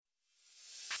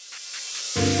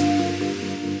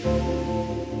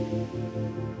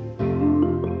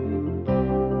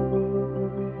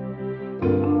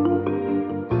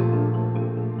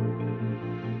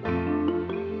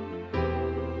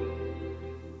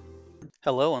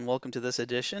Hello, and welcome to this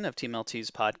edition of Team LT's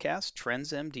podcast,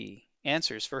 Trends MD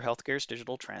Answers for Healthcare's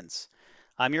Digital Trends.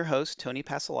 I'm your host, Tony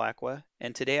Pasalacqua,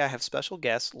 and today I have special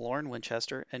guests Lauren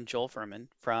Winchester and Joel Furman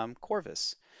from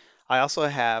Corvus. I also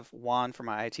have Juan from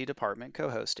my IT department co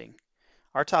hosting.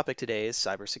 Our topic today is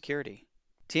cybersecurity.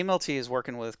 Team LT is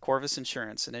working with Corvus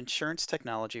Insurance, an insurance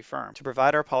technology firm, to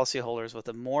provide our policyholders with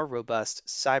a more robust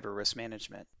cyber risk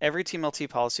management. Every Team LT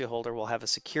policyholder will have a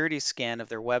security scan of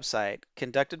their website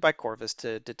conducted by Corvus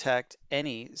to detect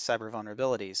any cyber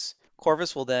vulnerabilities.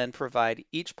 Corvus will then provide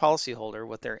each policyholder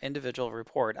with their individual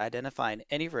report identifying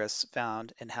any risks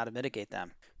found and how to mitigate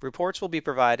them. Reports will be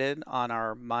provided on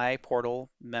our My Portal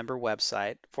member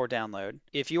website for download.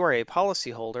 If you are a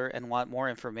policyholder and want more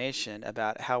information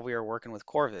about how we are working with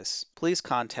Corvus, please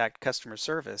contact customer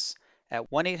service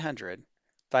at 1 800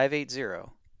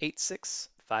 580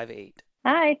 8658.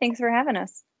 Hi, thanks for having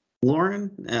us.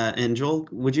 Lauren and Joel,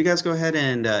 would you guys go ahead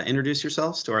and introduce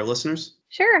yourselves to our listeners?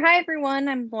 Sure. Hi, everyone.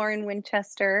 I'm Lauren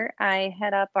Winchester. I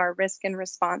head up our risk and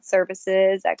response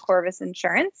services at Corvus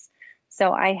Insurance.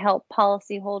 So I help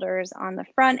policyholders on the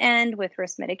front end with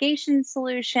risk mitigation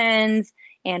solutions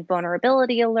and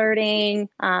vulnerability alerting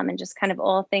and just kind of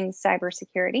all things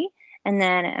cybersecurity. And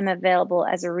then I'm available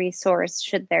as a resource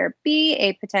should there be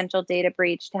a potential data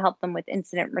breach to help them with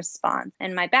incident response.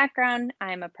 And my background,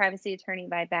 I'm a privacy attorney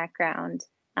by background,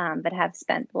 but have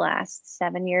spent the last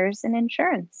 7 years in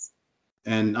insurance.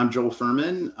 And I'm Joel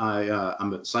Furman.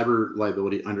 I'm a cyber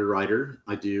liability underwriter.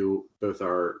 I do both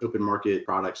our open market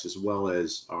products as well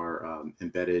as our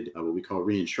embedded, what we call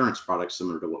reinsurance products,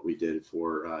 similar to what we did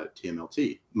for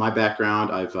TMLT. My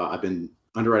background, I've been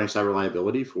underwriting cyber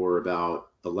liability for about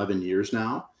 11 years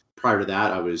now. Prior to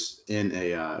that, I was in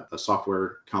a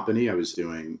software company. I was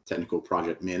doing technical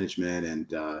project management,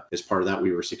 and as part of that,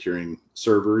 we were securing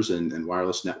servers and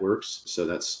wireless networks. So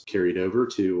that's carried over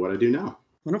to what I do now.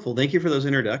 Wonderful. Thank you for those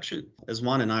introductions. As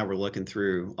Juan and I were looking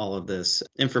through all of this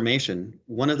information,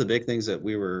 one of the big things that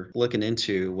we were looking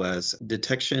into was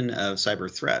detection of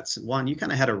cyber threats. Juan, you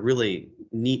kind of had a really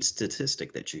neat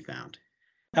statistic that you found.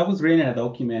 I was reading a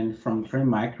document from Trend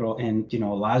Micro, and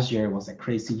last year was a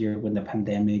crazy year with the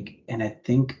pandemic, and I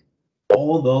think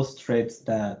all those threats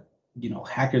that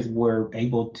hackers were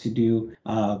able to do,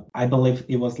 I believe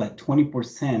it was like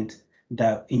 20%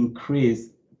 that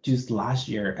increased just last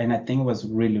year. And I think it was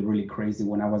really, really crazy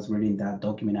when I was reading that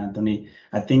document, Anthony.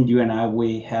 I think you and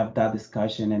we have that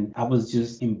discussion, and I was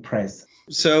just impressed.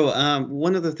 So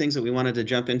one of the things that we wanted to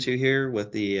jump into here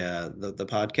with the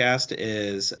podcast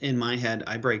is, in my head,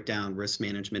 I break down risk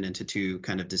management into two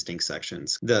kind of distinct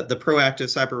sections: the proactive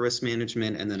cyber risk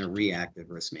management and then a reactive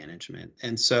risk management.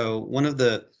 And so one of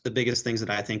the biggest things that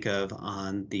I think of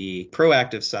on the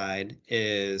proactive side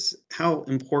is, how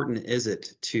important is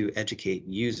it to educate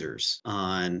users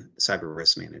on cyber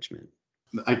risk management?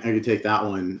 I could take that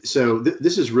one. So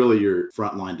this is really your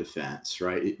frontline defense,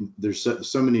 right? There's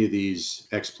so many of these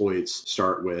exploits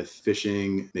start with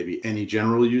phishing, maybe any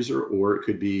general user, or it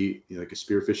could be like a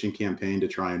spear phishing campaign to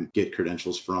try and get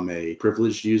credentials from a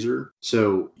privileged user.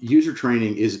 So user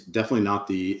training is definitely not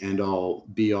the end all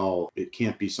be all. It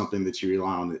can't be something that you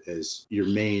rely on as your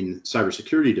main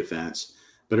cybersecurity defense,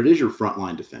 but it is your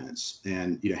frontline defense.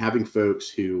 And having folks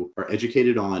who are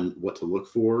educated on what to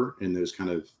look for in those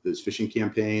phishing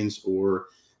campaigns, or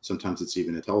sometimes it's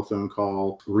even a telephone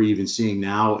call. We're even seeing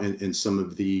now in some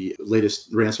of the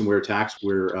latest ransomware attacks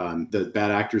where the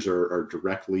bad actors are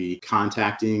directly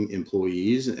contacting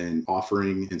employees and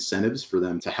offering incentives for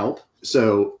them to help.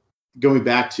 So going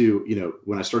back to,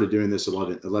 when I started doing this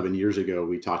 11 years ago,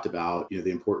 we talked about,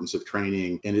 the importance of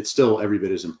training, and it's still every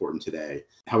bit as important today.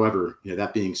 However,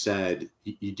 that being said,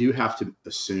 you do have to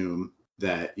assume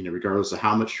that, regardless of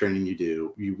how much training you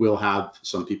do, you will have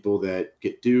some people that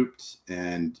get duped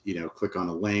and, click on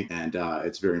a link, and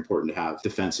it's very important to have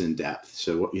defense in depth.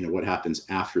 So, what happens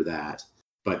after that?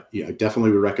 But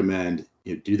definitely would recommend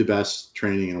do the best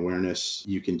training and awareness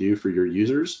you can do for your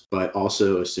users, but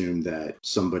also assume that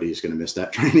somebody's going to miss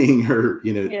that training or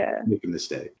make a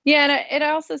mistake. Yeah, and it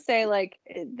also say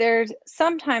there's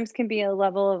sometimes can be a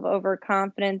level of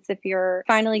overconfidence if you're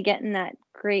finally getting that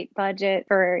great budget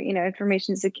for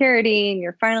information security, and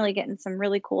you're finally getting some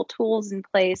really cool tools in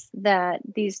place, that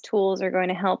these tools are going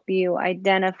to help you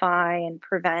identify and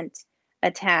prevent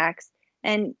attacks.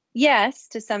 And yes,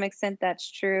 to some extent that's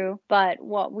true. But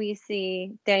what we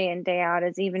see day in, day out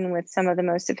is, even with some of the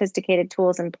most sophisticated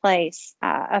tools in place,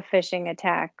 a phishing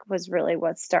attack was really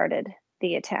what started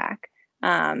the attack.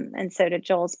 And so to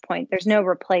Joel's point, there's no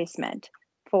replacement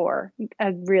for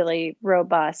a really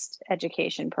robust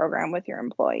education program with your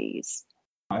employees.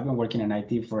 I've been working in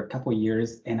IT for a couple of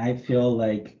years, and I feel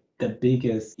like the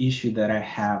biggest issue that I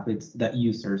have is that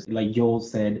users, like Joel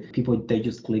said, people, they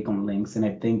just click on links. And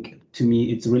I think to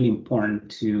me, it's really important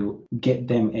to get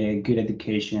them a good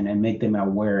education and make them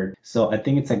aware. So I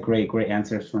think it's a great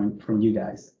answer from you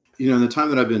guys. In the time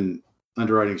that I've been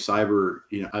underwriting cyber,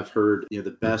 I've heard,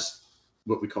 the best,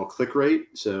 what we call click rate.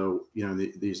 So,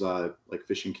 these like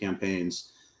phishing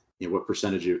campaigns, what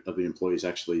percentage of the employees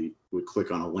actually would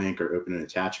click on a link or open an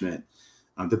attachment.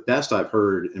 The best I've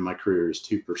heard in my career is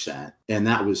 2%. And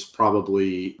that was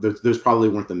probably, those probably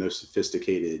weren't the most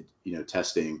sophisticated,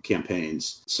 testing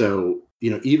campaigns. So,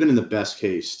 even in the best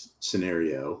case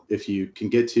scenario, if you can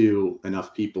get to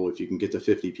enough people, if you can get to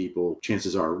 50 people,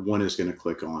 chances are one is going to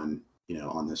click on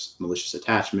this malicious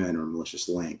attachment or malicious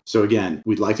link. So again,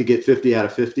 we'd like to get 50 out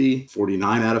of 50.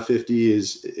 49 out of 50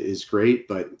 is great.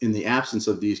 But in the absence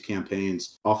of these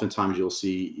campaigns, oftentimes you'll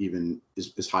see even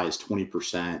as high as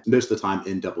 20%, most of the time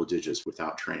in double digits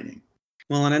without training.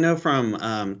 Well, and I know from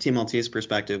TMLT's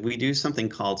perspective, we do something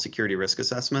called security risk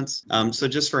assessments. So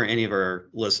just for any of our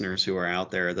listeners who are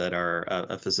out there that are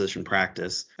a physician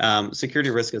practice, security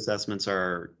risk assessments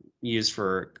are used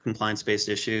for compliance-based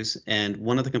issues. And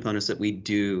one of the components that we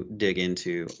do dig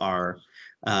into are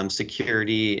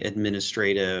security,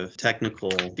 administrative, technical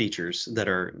features that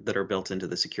are built into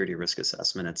the security risk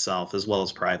assessment itself, as well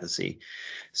as privacy.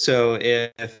 So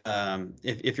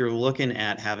if you're looking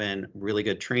at having really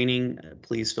good training,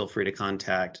 please feel free to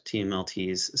contact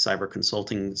TMLT's Cyber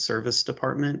Consulting Service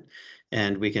Department,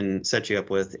 and we can set you up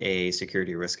with a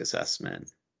security risk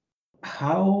assessment.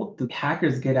 How do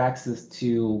hackers get access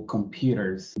to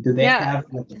computers? Do they have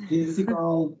like a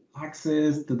physical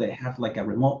access? Do they have like a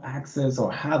remote access,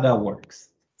 or how that works?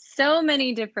 So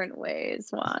many different ways,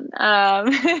 Juan.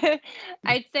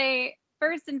 I'd say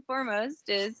first and foremost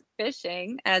is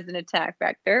phishing as an attack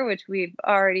vector, which we've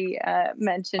already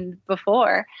mentioned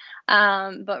before.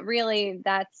 But really,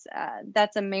 that's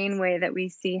a main way that we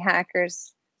see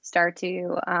hackers start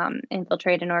to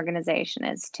infiltrate an organization,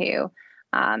 is to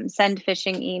send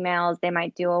phishing emails. They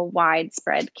might do a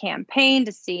widespread campaign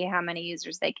to see how many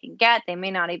users they can get. They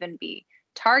may not even be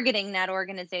targeting that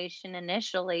organization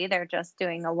initially. They're just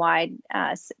doing a wide,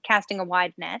 casting a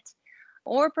wide net.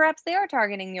 Or perhaps they are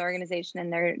targeting the organization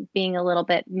and they're being a little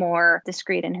bit more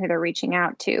discreet in who they're reaching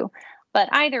out to. But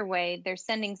either way, they're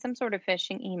sending some sort of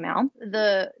phishing email.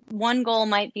 The one goal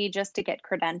might be just to get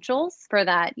credentials for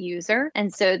that user.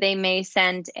 And so they may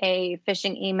send a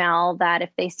phishing email that if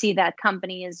they see that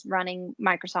company is running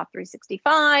Microsoft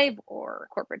 365 or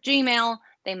corporate Gmail,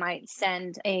 they might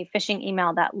send a phishing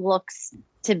email that looks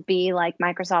to be like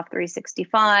Microsoft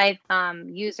 365.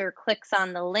 User clicks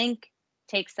on the link,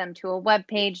 takes them to a web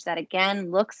page that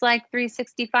again looks like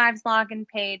 365's login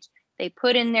page. They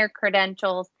put in their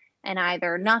credentials, and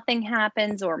either nothing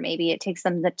happens, or maybe it takes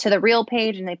them to the real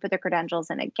page and they put their credentials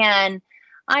in again.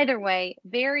 Either way,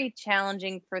 very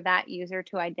challenging for that user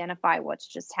to identify what's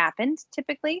just happened,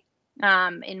 typically.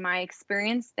 In my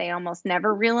experience, they almost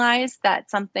never realize that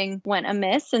something went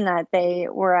amiss and that they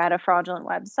were at a fraudulent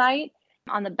website.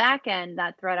 On the back end,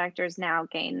 that threat actors now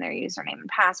gain their username and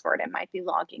password and might be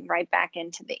logging right back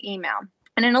into the email.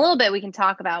 And in a little bit, we can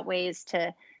talk about ways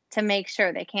to make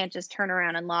sure they can't just turn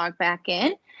around and log back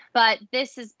in. But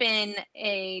this has been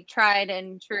a tried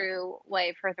and true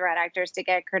way for threat actors to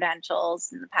get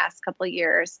credentials in the past couple of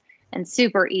years, and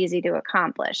super easy to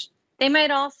accomplish. They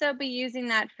might also be using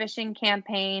that phishing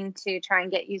campaign to try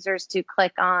and get users to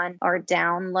click on or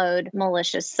download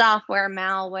malicious software,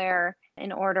 malware,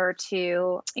 in order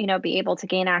to, be able to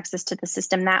gain access to the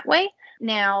system that way.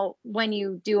 Now, when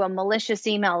you do a malicious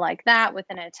email like that with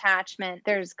an attachment,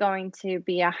 there's going to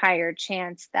be a higher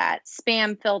chance that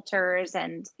spam filters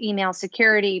and email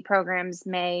security programs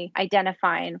may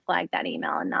identify and flag that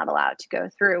email and not allow it to go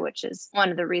through, which is one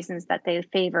of the reasons that they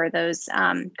favor those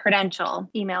credential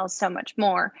emails so much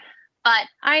more. But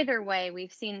either way,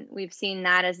 we've seen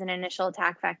that as an initial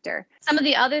attack vector. Some of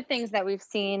the other things that we've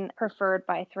seen preferred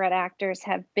by threat actors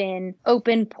have been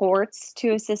open ports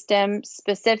to a system,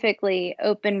 specifically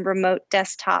open remote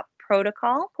desktop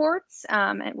protocol ports,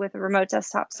 with a remote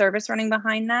desktop service running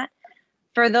behind that.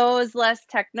 For those less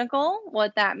technical,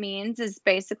 what that means is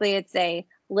basically it's a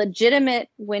legitimate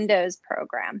Windows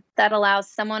program that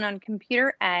allows someone on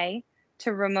computer A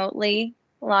to remotely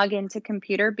log into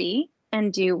computer B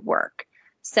and do work.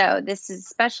 So this is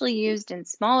especially used in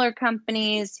smaller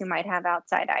companies who might have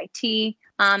outside IT.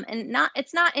 And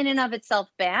it's not in and of itself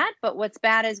bad, but what's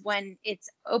bad is when it's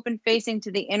open facing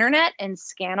to the internet and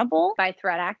scannable by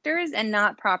threat actors and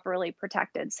not properly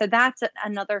protected. So that's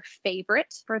another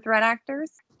favorite for threat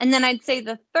actors. And then I'd say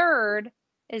the third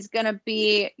is going to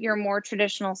be your more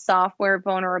traditional software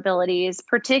vulnerabilities,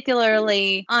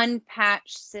 particularly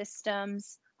unpatched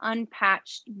systems,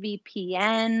 unpatched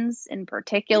VPNs in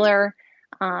particular.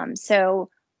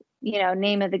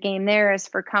 Name of the game there is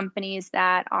for companies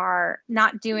that are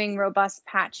not doing robust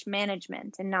patch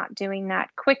management and not doing that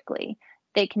quickly.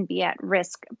 They can be at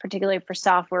risk, particularly for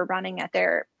software running at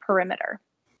their perimeter.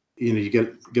 You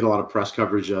get a lot of press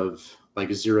coverage of like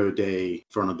 0-day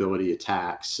vulnerability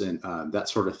attacks and that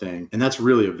sort of thing. And that's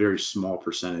really a very small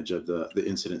percentage of the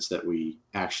incidents that we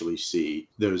actually see.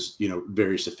 Those,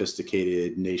 very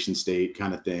sophisticated nation state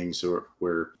kind of things, or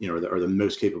where, are the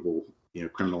most capable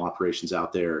criminal operations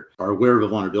out there are aware of a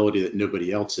vulnerability that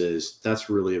nobody else is. That's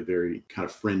really a very kind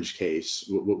of fringe case.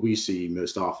 What we see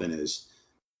most often is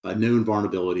a known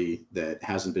vulnerability that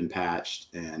hasn't been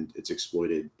patched, and it's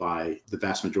exploited by the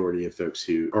vast majority of folks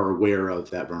who are aware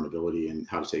of that vulnerability and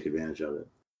how to take advantage of it.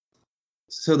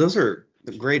 So those are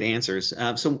great answers.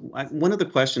 One of the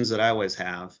questions that I always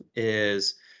have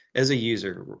is, as a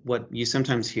user, what you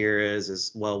sometimes hear is,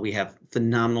 well, we have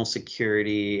phenomenal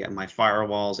security and my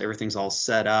firewalls, everything's all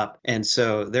set up. And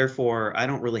so therefore, I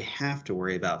don't really have to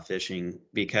worry about phishing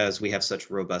because we have such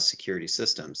robust security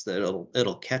systems that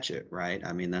it'll catch it, right?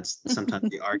 I mean, that's sometimes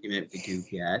the argument we do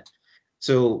get.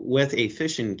 So with a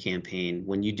phishing campaign,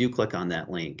 when you do click on that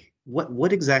link,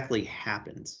 what exactly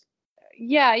happens?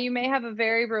 Yeah, you may have a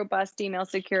very robust email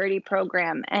security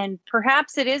program, and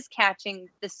perhaps it is catching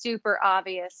the super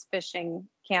obvious phishing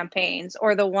campaigns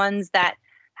or the ones that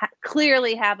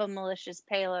clearly have a malicious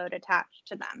payload attached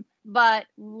to them. But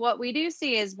what we do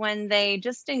see is when they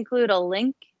just include a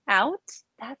link out,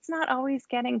 that's not always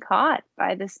getting caught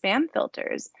by the spam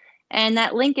filters. And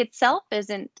that link itself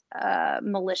isn't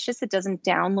malicious. It doesn't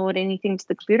download anything to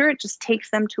the computer. It just takes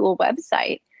them to a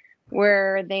website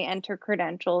where they enter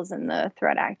credentials and the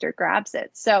threat actor grabs it.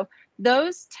 So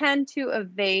those tend to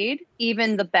evade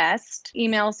even the best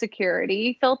email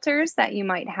security filters that you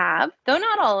might have, though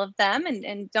not all of them.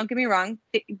 And don't get me wrong,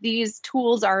 these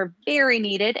tools are very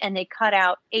needed and they cut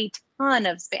out a ton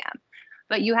of spam.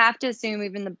 But you have to assume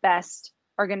even the best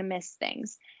are going to miss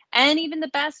things. And even the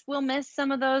best will miss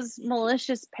some of those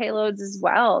malicious payloads as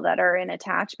well that are in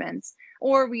attachments.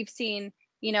 Or we've seen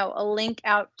a link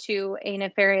out to a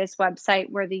nefarious website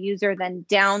where the user then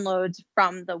downloads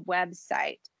from the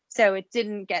website. So it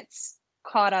didn't get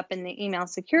caught up in the email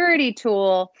security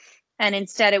tool. And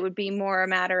instead, it would be more a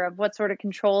matter of what sort of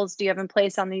controls do you have in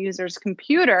place on the user's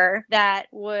computer that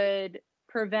would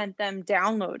prevent them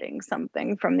downloading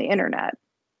something from the internet.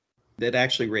 That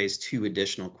actually raised two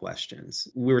additional questions.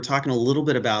 We were talking a little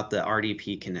bit about the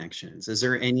RDP connections. Is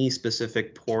there any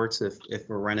specific ports, if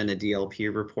we're running a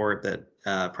DLP report,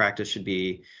 that practice should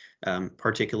be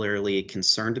particularly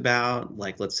concerned about,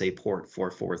 like let's say port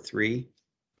 443?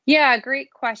 Yeah,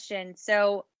 great question.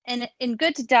 So, and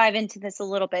good to dive into this a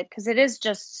little bit because it is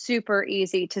just super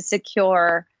easy to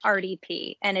secure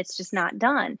RDP and it's just not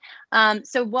done.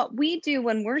 So what we do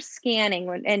when we're scanning,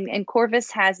 and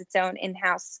Corvus has its own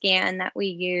in-house scan that we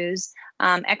use,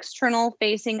 external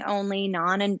facing only,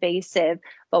 non-invasive,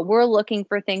 but we're looking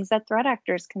for things that threat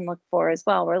actors can look for as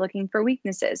well. We're looking for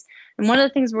weaknesses. And one of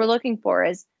the things we're looking for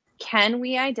is, can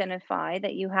we identify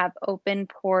that you have open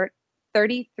port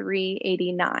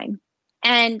 3389?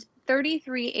 And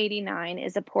 3389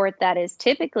 is a port that is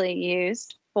typically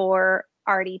used for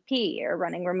RDP, or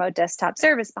running remote desktop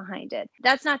service behind it.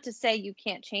 That's not to say you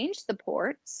can't change the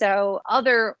port. So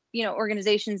other,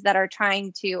 organizations that are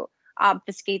trying to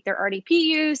obfuscate their RDP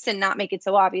use and not make it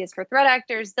so obvious for threat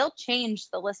actors, they'll change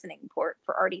the listening port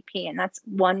for RDP. And that's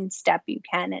one step you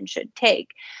can and should take.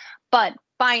 But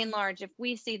by and large, if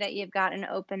we see that you've got an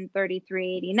open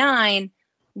 3389,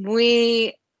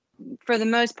 we, for the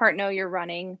most part, know you're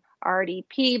running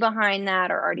RDP behind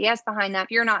that or RDS behind that.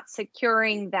 If you're not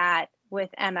securing that with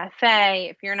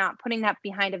MFA, if you're not putting that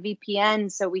behind a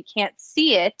VPN so we can't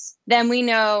see it, then we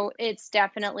know it's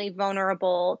definitely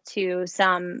vulnerable to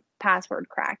some password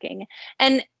cracking.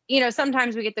 And,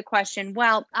 sometimes we get the question,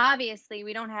 well, obviously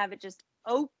we don't have it just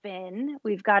open.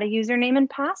 We've got a username and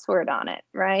password on it,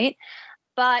 right?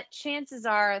 But chances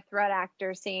are a threat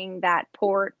actor seeing that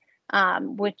port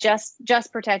with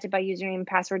just protected by username and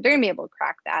password, they're gonna be able to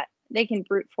crack that. They can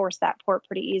brute force that port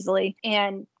pretty easily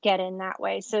and get in that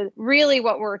way. So really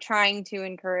what we're trying to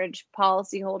encourage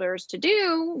policyholders to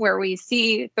do, where we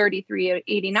see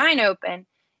 3389 open,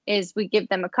 is we give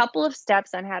them a couple of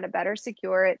steps on how to better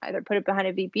secure it, either put it behind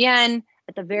a VPN,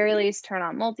 at the very least turn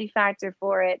on multi-factor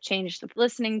for it, change the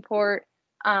listening port.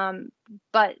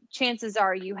 But chances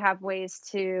are you have ways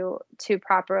to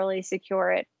properly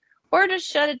secure it, or just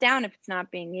shut it down if it's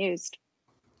not being used.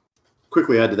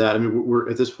 quickly add to that. I mean, we're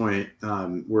at this point,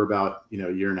 we're about, a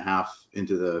year and a half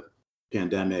into the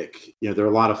pandemic. There are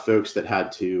a lot of folks that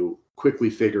had to quickly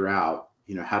figure out,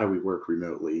 how do we work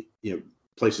remotely?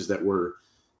 Places that were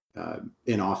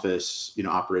in office,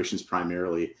 operations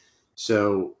primarily.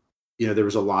 So, there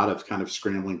was a lot of kind of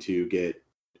scrambling to get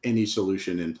any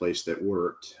solution in place that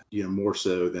worked, more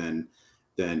so than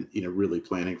really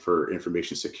planning for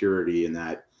information security in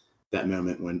that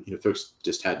moment when, folks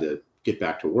just had to get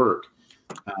back to work.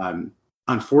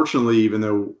 Unfortunately, even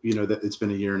though, that it's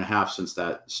been a year and a half since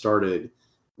that started,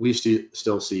 we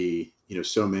still see,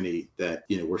 so many that,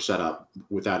 were set up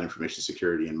without information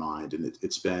security in mind. And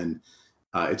it's been,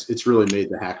 it's really made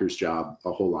the hacker's job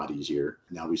a whole lot easier.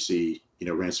 Now we see,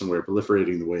 ransomware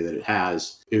proliferating the way that it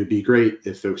has. It would be great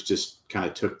if folks just kind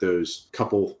of took those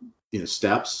couple,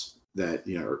 steps that,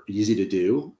 are easy to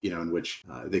do, in which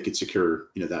they could secure,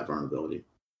 that vulnerability.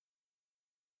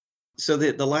 So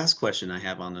the last question I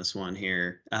have on this one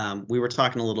here, we were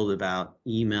talking a little bit about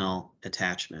email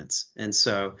attachments. And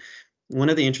so one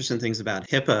of the interesting things about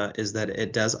HIPAA is that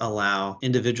it does allow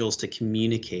individuals to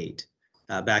communicate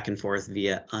back and forth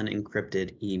via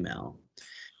unencrypted email.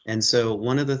 And so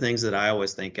one of the things that I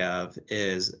always think of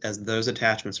is as those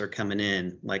attachments are coming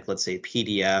in, like let's say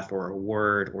PDF or a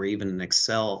Word or even an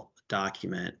Excel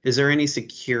document, is there any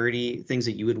security things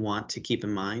that you would want to keep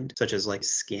in mind, such as like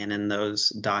scanning those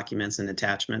documents and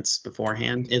attachments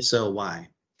beforehand? If so, why?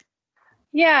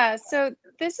 Yeah, so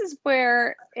this is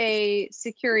where a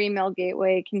secure email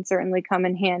gateway can certainly come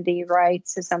in handy, right?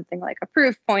 So something like a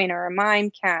Proofpoint or a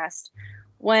Mimecast,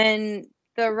 when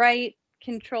the right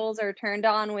controls are turned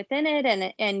on within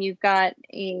it, and you've got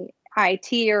a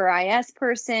IT or IS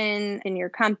person in your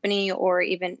company, or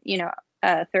even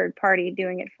a third party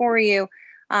doing it for you,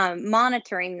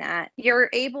 monitoring that, you're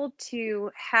able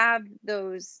to have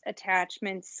those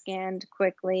attachments scanned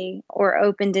quickly or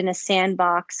opened in a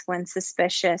sandbox when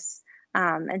suspicious.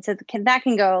 And so that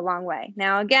can go a long way.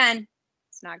 Now, again,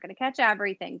 it's not going to catch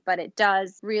everything, but it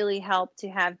does really help to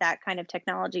have that kind of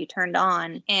technology turned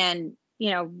on. And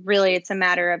really it's a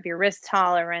matter of your risk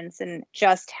tolerance and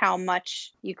just how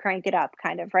much you crank it up,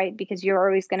 kind of, right? Because you're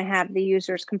always going to have the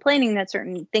users complaining that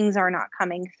certain things are not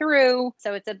coming through.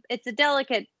 So it's a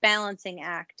delicate balancing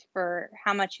act for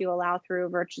how much you allow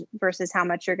through versus how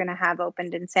much you're going to have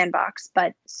opened in sandbox,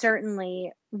 but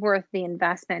certainly worth the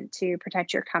investment to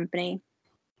protect your company.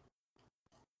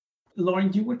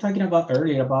 Lauren, you were talking about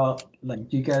earlier about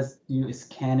like you guys do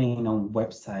scanning on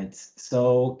websites.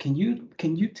 So can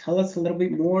you tell us a little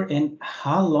bit more, and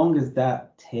how long does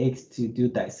that takes to do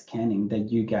that scanning that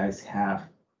you guys have?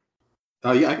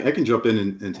 Yeah, I can jump in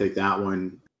and take that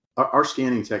one. Our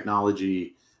scanning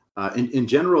technology, in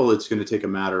general, it's going to take a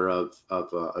matter of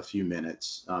a few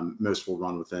minutes. Most will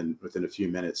run within a few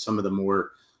minutes. Some of the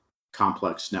more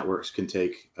complex networks can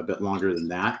take a bit longer than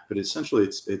that, but essentially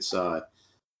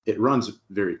it runs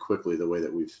very quickly the way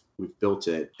that we've built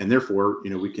it, and therefore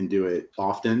we can do it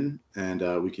often, and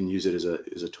we can use it as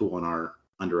a tool in our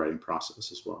underwriting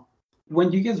process as well.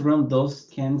 When you guys run those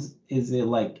scans, is it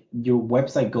like your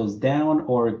website goes down,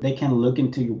 or they can look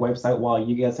into your website while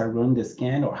you guys are running the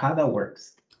scan, or how that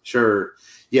works? Sure.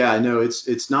 Yeah, no,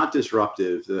 it's not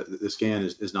disruptive. The scan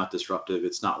is not disruptive.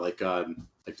 It's not like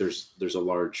there's a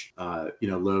large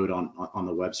load on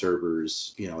the web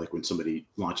servers, like when somebody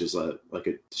launches a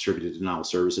distributed denial of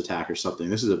service attack or something.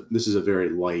 This is a very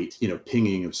light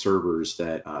pinging of servers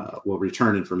that will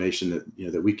return information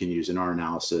that we can use in our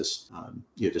analysis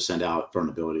to send out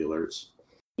vulnerability alerts.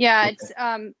 Yeah, it's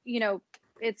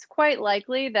it's quite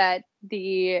likely that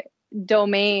the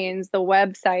domains, the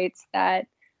websites that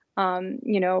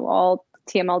all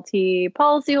TMLT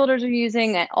policyholders are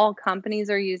using and all companies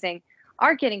are using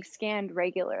are getting scanned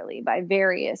regularly by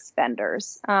various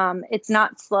vendors. It's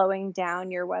not slowing down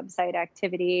your website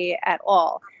activity at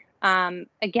all.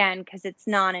 Again, because it's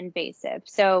non-invasive.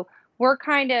 So we're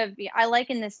I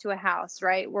liken this to a house,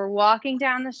 right? We're walking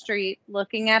down the street,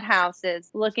 looking at houses,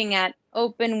 looking at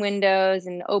open windows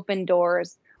and open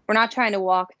doors. We're not trying to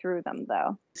walk through them,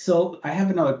 though. So I have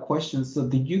another question. So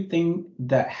do you think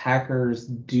that hackers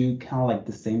do kind of like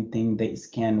the same thing? They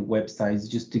scan websites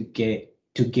just to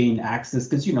gain access?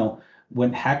 Because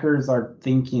when hackers are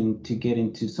thinking to get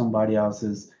into somebody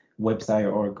else's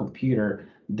website or a computer,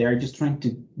 they're just trying to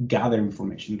gather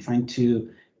information, trying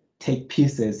to take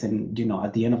pieces, and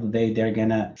at the end of the day, they're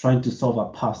gonna trying to solve a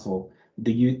puzzle.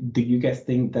 Do you guys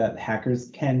think that hackers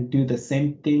can do the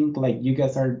same thing like you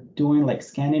guys are doing, like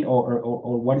scanning, or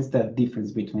what is the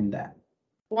difference between that?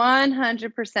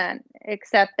 100%,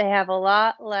 except they have a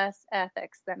lot less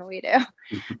ethics than we do.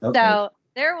 Okay. So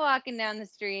They're walking down the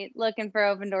street looking for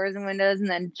open doors and windows and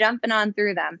then jumping on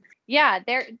through them. Yeah,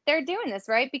 they're doing this,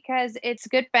 right? Because it's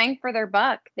good bang for their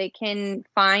buck. They can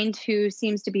find who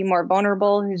seems to be more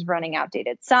vulnerable, who's running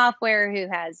outdated software, who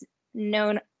has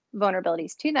known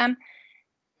vulnerabilities to them.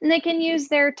 And they can use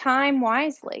their time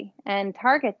wisely and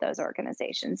target those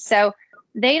organizations. So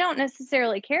they don't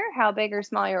necessarily care how big or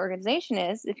small your organization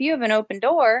is. If you have an open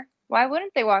door, why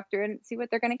wouldn't they walk through it and see what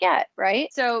they're going to get,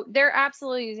 right? So they're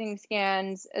absolutely using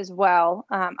scans as well.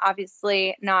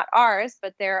 Obviously not ours,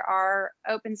 but there are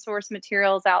open source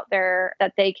materials out there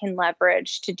that they can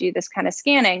leverage to do this kind of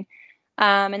scanning.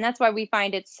 And that's why we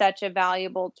find it such a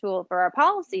valuable tool for our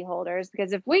policyholders,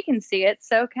 because if we can see it,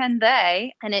 so can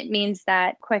they. And it means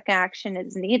that quick action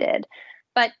is needed.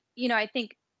 But, I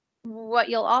think what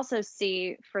you'll also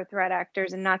see for threat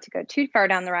actors, and not to go too far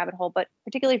down the rabbit hole, but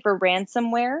particularly for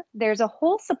ransomware, there's a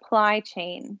whole supply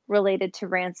chain related to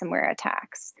ransomware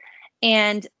attacks.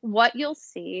 And what you'll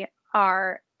see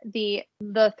are the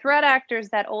threat actors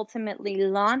that ultimately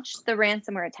launched the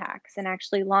ransomware attacks and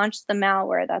actually launched the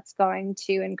malware that's going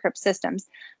to encrypt systems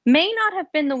may not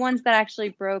have been the ones that actually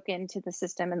broke into the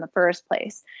system in the first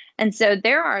place. And so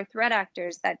there are threat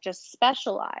actors that just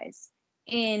specialize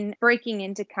in breaking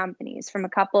into companies from a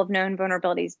couple of known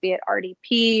vulnerabilities, be it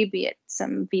RDP, be it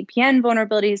some VPN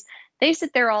vulnerabilities. They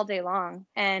sit there all day long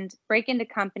and break into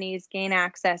companies, gain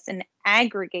access, and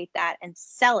aggregate that and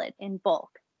sell it in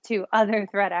bulk to other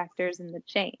threat actors in the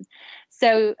chain.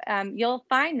 So you'll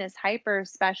find this hyper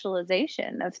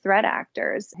specialization of threat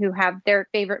actors who have their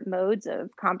favorite modes of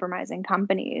compromising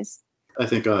companies. I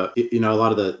think, a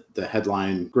lot of the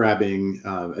headline grabbing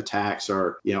attacks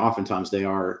are, oftentimes they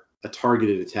are a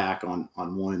targeted attack on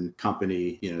one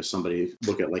company. Somebody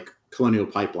look at like Colonial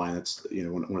Pipeline. That's,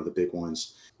 one of the big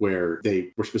ones where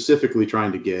they were specifically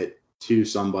trying to get to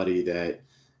somebody that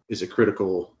is a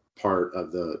critical part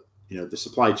of the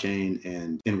supply chain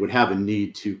and would have a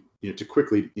need to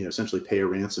quickly, essentially pay a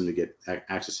ransom to get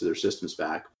access to their systems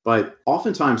back. But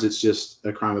oftentimes it's just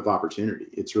a crime of opportunity.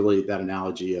 It's really that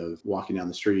analogy of walking down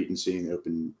the street and seeing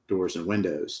open doors and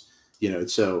windows.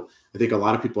 So I think a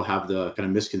lot of people have the kind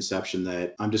of misconception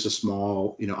that I'm just a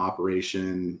small,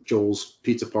 operation, Joel's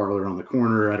Pizza Parlor on the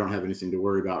corner. I don't have anything to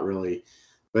worry about really.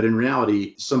 But in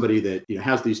reality, somebody that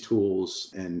has these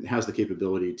tools and has the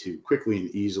capability to quickly and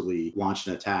easily launch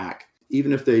an attack,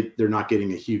 even if they're not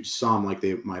getting a huge sum like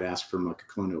they might ask from like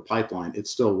a Colonial Pipeline,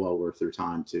 it's still well worth their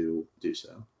time to do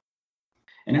so.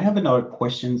 And I have another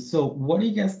question. So what do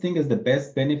you guys think is the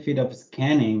best benefit of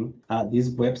scanning these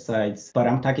websites? But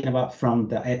I'm talking about from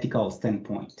the ethical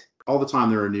standpoint. All the time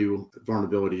there are new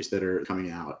vulnerabilities that are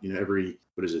coming out. Every,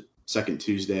 second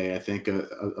Tuesday, I think,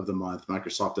 of the month,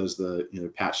 Microsoft does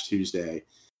the, Patch Tuesday.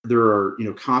 There are,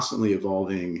 constantly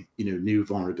evolving, new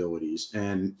vulnerabilities.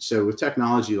 And so with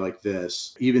technology like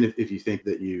this, even if you think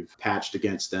that you've patched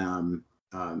against them,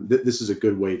 this is a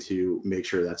good way to make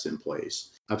sure that's in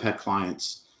place. I've had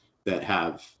clients that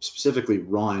have specifically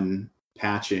run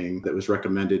patching that was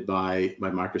recommended by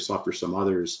Microsoft or some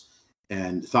others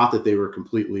and thought that they were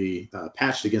completely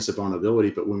patched against a vulnerability.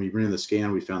 But when we ran the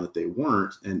scan, we found that they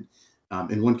weren't. And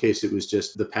in one case, it was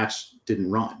just the patch didn't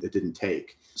run, it didn't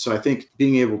take. So I think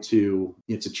being able to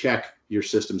check your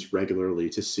systems regularly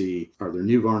to see, are there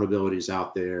new vulnerabilities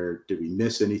out there? Did we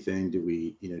miss anything? Did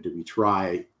we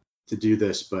try to do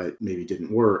this, but maybe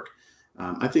didn't work?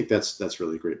 I think that's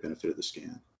really a great benefit of the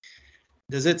scan.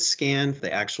 Does it scan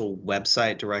the actual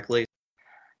website directly?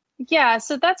 Yeah,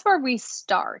 so that's where we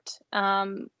start.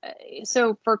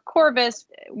 So for Corvus,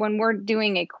 when we're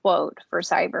doing a quote for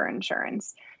cyber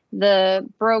insurance, the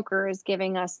broker is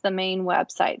giving us the main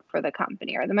website for the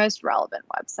company, or the most relevant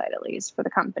website, at least for the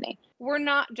company. We're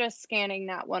not just scanning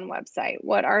that one website.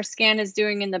 What our scan is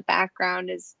doing in the background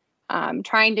is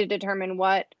trying to determine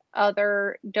what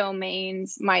other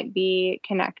domains might be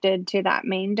connected to that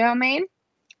main domain.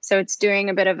 So it's doing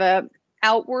a bit of a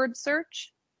outward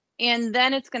search. And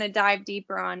then it's going to dive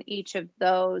deeper on each of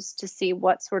those to see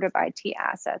what sort of IT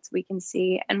assets we can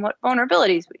see and what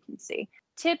vulnerabilities we can see.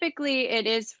 Typically, it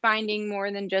is finding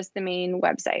more than just the main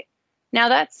website. Now,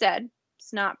 that said,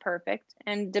 it's not perfect.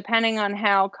 And depending on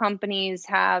how companies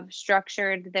have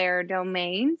structured their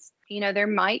domains, there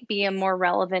might be a more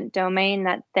relevant domain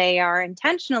that they are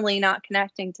intentionally not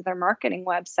connecting to their marketing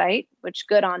website, which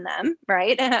good on them,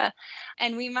 right?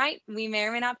 And we may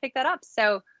or may not pick that up.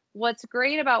 So what's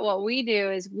great about what we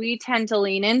do is we tend to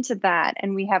lean into that,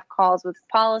 and we have calls with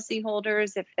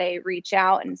policyholders if they reach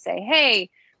out and say, hey,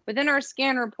 within our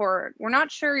scan report, we're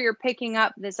not sure you're picking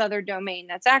up this other domain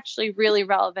that's actually really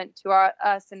relevant to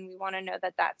us, and we want to know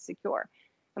that that's secure.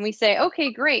 And we say,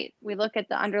 okay, great. We look at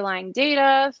the underlying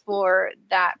data for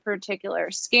that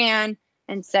particular scan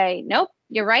and say, nope,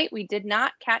 you're right. We did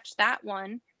not catch that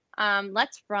one.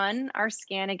 Let's run our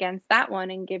scan against that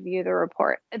one and give you the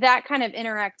report. That kind of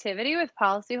interactivity with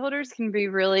policyholders can be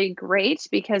really great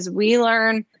because we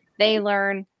learn, they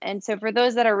learn. And so for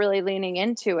those that are really leaning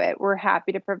into it, we're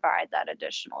happy to provide that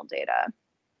additional data.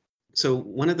 So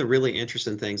one of the really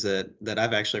interesting things that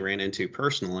I've actually ran into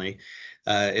personally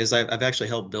is I've actually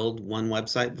helped build one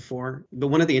website before. But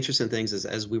one of the interesting things is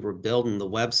as we were building the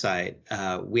website,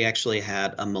 we actually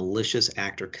had a malicious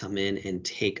actor come in and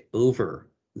take over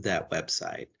that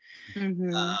website.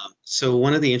 So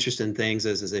one of the interesting things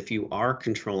is if you are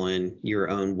controlling your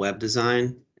own web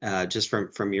design, just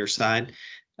from your side,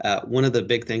 one of the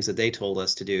big things that they told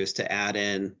us to do is to add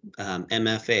in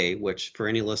MFA, which for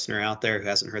any listener out there who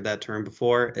hasn't heard that term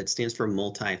before, it stands for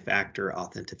multi-factor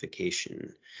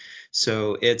authentication.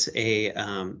 So it's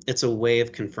a way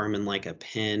of confirming like a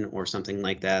PIN or something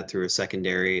like that through a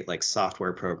secondary like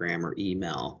software program or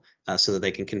email, so that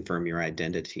they can confirm your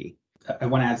identity. I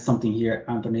want to add something here,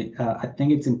 Anthony. I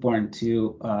think it's important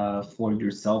too for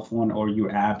your cell phone or your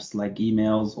apps like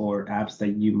emails or apps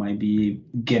that you might be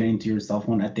getting to your cell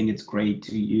phone. I think it's great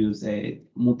to use a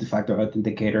multi-factor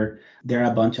authenticator. There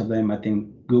are a bunch of them. I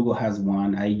think Google has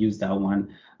one. I use that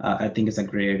one. I think it's a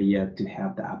great idea to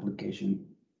have the application.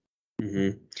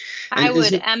 Mm-hmm. I would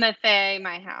MFA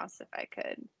my house if I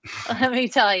could. Let me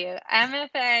tell you,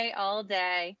 MFA all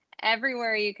day.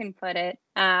 Everywhere you can put it.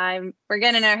 We're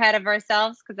getting ahead of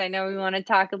ourselves because I know we want to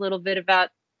talk a little bit about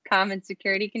common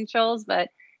security controls, but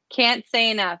can't say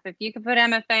enough. If you can put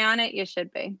MFA on it, you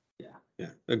should be. Yeah,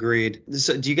 agreed.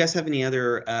 So do you guys have any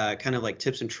other kind of like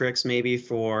tips and tricks maybe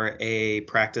for a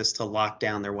practice to lock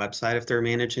down their website if they're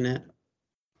managing it?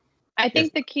 I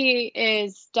think the key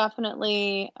is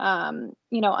definitely,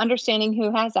 understanding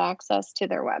who has access to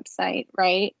their website,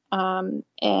 right?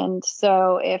 And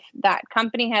so if that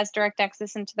company has direct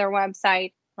access into their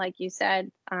website, like you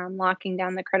said, locking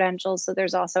down the credentials. So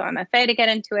there's also MFA to get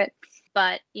into it.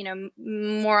 But,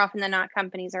 more often than not,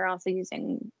 companies are also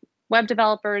using web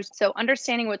developers. So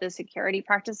understanding what the security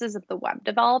practices of the web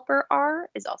developer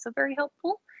is also very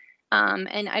helpful.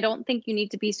 And I don't think you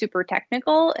need to be super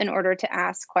technical in order to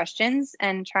ask questions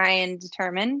and try and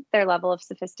determine their level of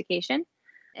sophistication.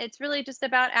 It's really just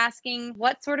about asking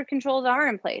what sort of controls are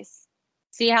in place.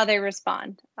 See how they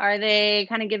respond. Are they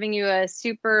kind of giving you a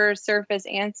super surface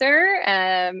answer,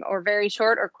 or very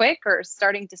short or quick, or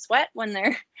starting to sweat when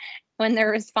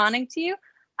they're responding to you?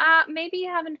 Maybe you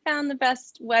haven't found the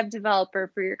best web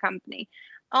developer for your company.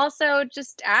 Also,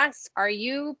 just ask, are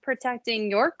you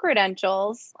protecting your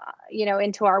credentials,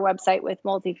 into our website with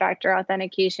multi-factor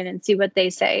authentication, and see what they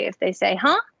say. If they say,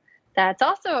 that's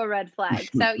also a red flag.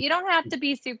 So you don't have to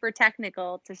be super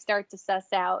technical to start to suss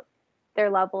out their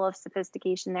level of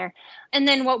sophistication there. And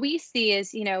then what we see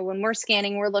is, when we're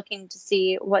scanning, we're looking to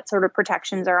see what sort of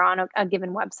protections are on a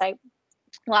given website.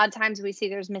 A lot of times we see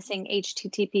there's missing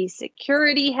HTTP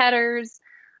security headers,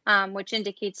 which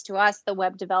indicates to us the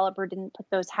web developer didn't put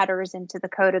those headers into the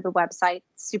code of the website.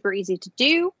 It's super easy to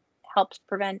do, helps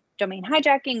prevent domain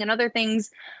hijacking and other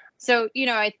things. So,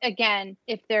 again,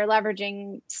 if they're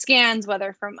leveraging scans,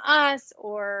 whether from us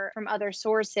or from other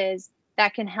sources,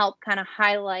 that can help kind of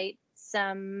highlight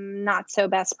some not so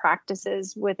best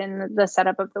practices within the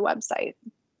setup of the website.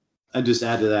 I'd just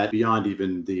add to that, beyond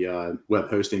even the web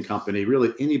hosting company,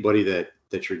 really anybody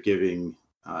that you're giving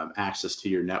access to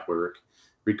your network,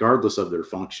 regardless of their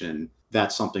function,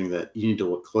 that's something that you need to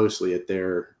look closely at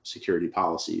their security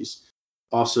policies.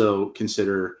 Also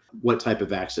consider what type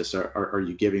of access are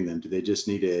you giving them? Do they just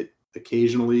need it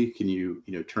occasionally? Can you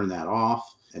turn that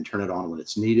off and turn it on when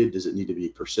it's needed? Does it need to be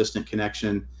persistent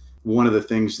connection? One of the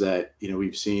things that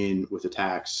we've seen with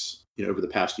attacks over the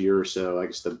past year or so, I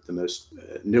guess the most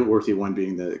noteworthy one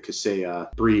being the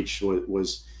Kaseya breach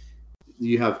was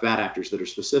you have bad actors that are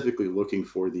specifically looking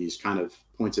for these kind of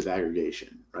points of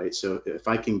aggregation, right? So if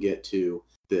I can get to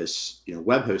this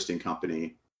web hosting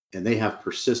company and they have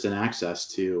persistent access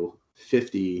to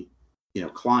 50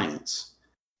 clients,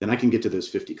 then I can get to those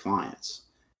 50 clients.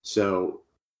 So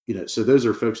so those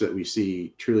are folks that we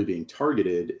see truly being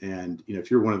targeted. And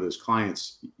if you're one of those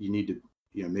clients, you need to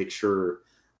make sure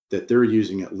that they're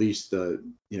using at least the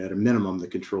at a minimum the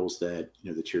controls that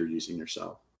that you're using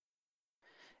yourself.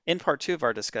 In part 2 of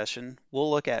our discussion, we'll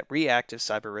look at reactive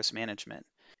cyber risk management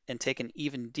and take an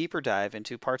even deeper dive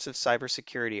into parts of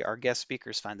cybersecurity our guest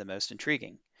speakers find the most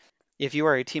intriguing. If you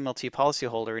are a TeamLT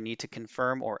policyholder and need to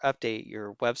confirm or update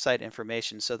your website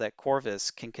information so that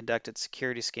Corvus can conduct its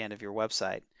security scan of your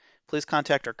website, please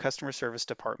contact our customer service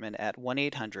department at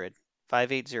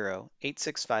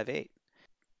 580-8658.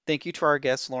 Thank you to our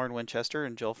guests Lauren Winchester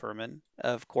and Joel Furman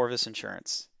of Corvus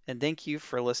Insurance. And thank you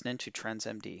for listening to Trends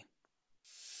MD.